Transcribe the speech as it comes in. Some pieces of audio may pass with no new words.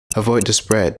Avoid the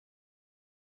spread.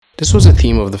 This was the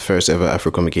theme of the first ever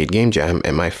Africacomicade Game Jam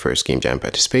and my first Game Jam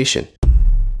participation.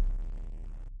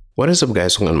 What is up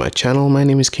guys, welcome on my channel. My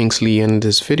name is Kingsley and in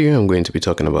this video I'm going to be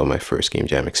talking about my first Game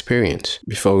Jam experience.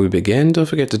 Before we begin, don't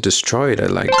forget to destroy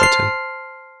that like button.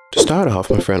 To start off,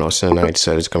 my friend Austin and I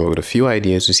decided to come up with a few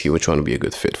ideas to see which one would be a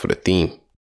good fit for the theme.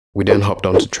 We then hopped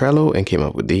onto Trello and came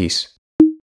up with these: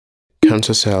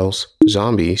 cancer cells,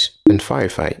 zombies, and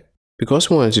firefight.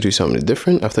 Because we wanted to do something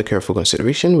different, after careful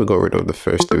consideration, we got rid of the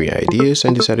first three ideas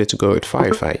and decided to go with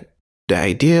firefight. The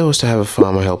idea was to have a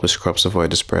farmer help his crops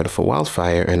avoid the spread of a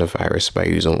wildfire and a virus by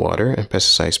using water and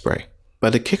pesticide spray.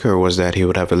 But the kicker was that he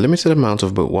would have a limited amount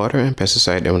of both water and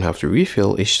pesticide and would have to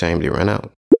refill each time they ran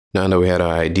out. Now that we had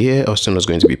our idea, Austin was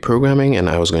going to be programming and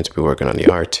I was going to be working on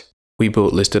the art. We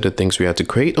both listed the things we had to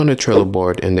create on the Trello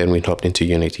board and then we hopped into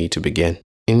Unity to begin.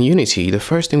 In Unity, the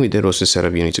first thing we did was to set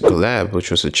up Unity Collab, which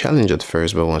was a challenge at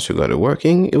first, but once we got it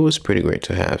working, it was pretty great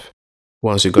to have.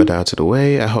 Once we got that out of the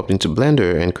way, I hopped into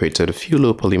Blender and created a few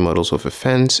low poly models of a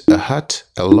fence, a hut,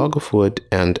 a log of wood,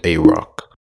 and a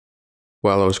rock.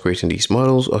 While I was creating these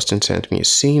models, Austin sent me a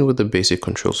scene with the basic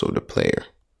controls of the player.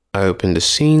 I opened the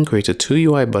scene, created two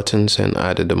UI buttons, and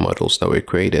added the models that were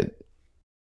created.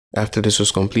 After this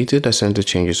was completed, I sent the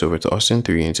changes over to Austin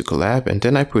through Unity Collab, and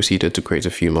then I proceeded to create a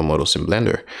few more models in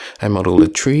Blender. I modeled a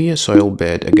tree, a soil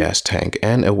bed, a gas tank,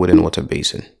 and a wooden water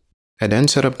basin. I then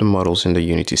set up the models in the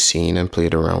Unity scene and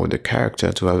played around with the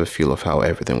character to have a feel of how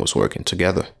everything was working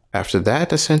together. After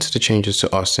that, I sent the changes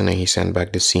to Austin and he sent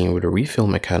back the scene with a refill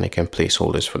mechanic and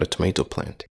placeholders for the tomato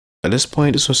plant. At this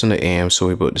point, this was in the AM, so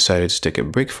we both decided to take a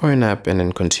break for a nap and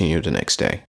then continue the next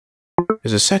day.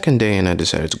 It's the second day and I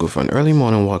decided to go for an early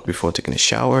morning walk before taking a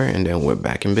shower, and then we're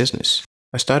back in business.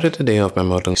 I started the day off by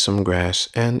modeling some grass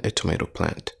and a tomato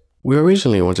plant. We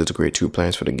originally wanted to create two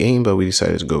plants for the game, but we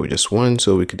decided to go with just one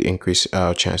so we could increase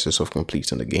our chances of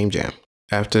completing the game jam.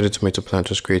 After the tomato plant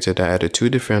was created, I added two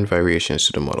different variations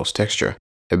to the model's texture: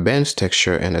 a bent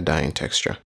texture and a dying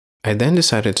texture. I then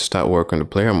decided to start work on the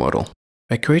player model.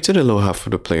 I created a lower half for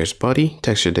the player's body,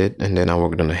 textured it, and then I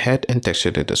worked on the head and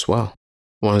textured it as well.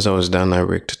 Once I was done, I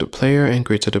rigged the player and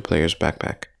created the player's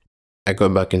backpack. I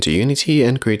got back into Unity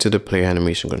and created the player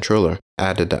animation controller,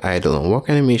 added the idle and walk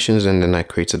animations, and then I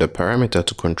created a parameter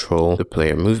to control the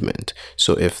player movement.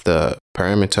 So if the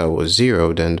parameter was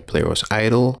 0, then the player was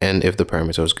idle, and if the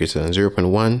parameter was greater than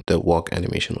 0.1, the walk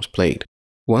animation was played.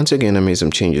 Once again, I made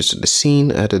some changes to the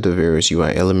scene, added the various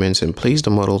UI elements, and placed the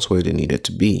models where they needed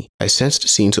to be. I sent the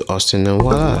scene to Austin and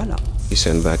voila! He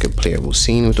sent back a playable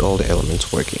scene with all the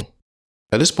elements working.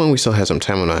 At this point, we still had some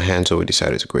time on our hands, so we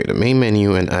decided to create a main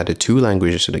menu and added two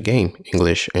languages to the game,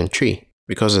 English and Tree.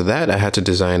 Because of that, I had to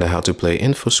design a how to play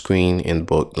info screen in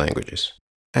both languages.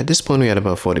 At this point, we had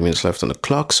about 40 minutes left on the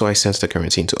clock, so I sent the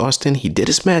current scene to Austin, he did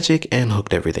his magic and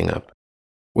hooked everything up.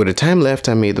 With the time left,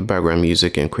 I made the background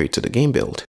music and created the game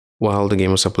build. While the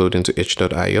game was uploading to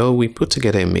itch.io, we put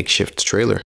together a makeshift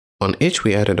trailer. On itch,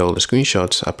 we added all the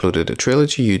screenshots, uploaded the trailer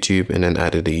to YouTube, and then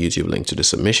added a YouTube link to the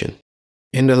submission.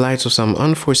 In the light of some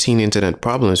unforeseen internet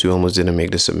problems, we almost didn't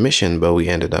make the submission, but we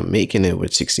ended up making it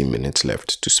with 60 minutes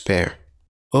left to spare.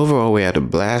 Overall, we had a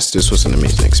blast. This was an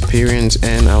amazing experience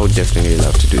and I would definitely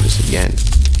love to do this again.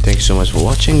 Thank you so much for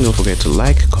watching. Don't forget to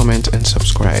like, comment, and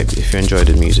subscribe. If you enjoyed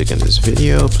the music in this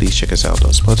video, please check us out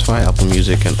on Spotify, Apple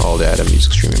Music, and all the other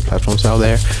music streaming platforms out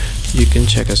there. You can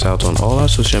check us out on all our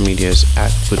social medias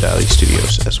at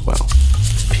budalistudios as well.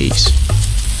 Peace.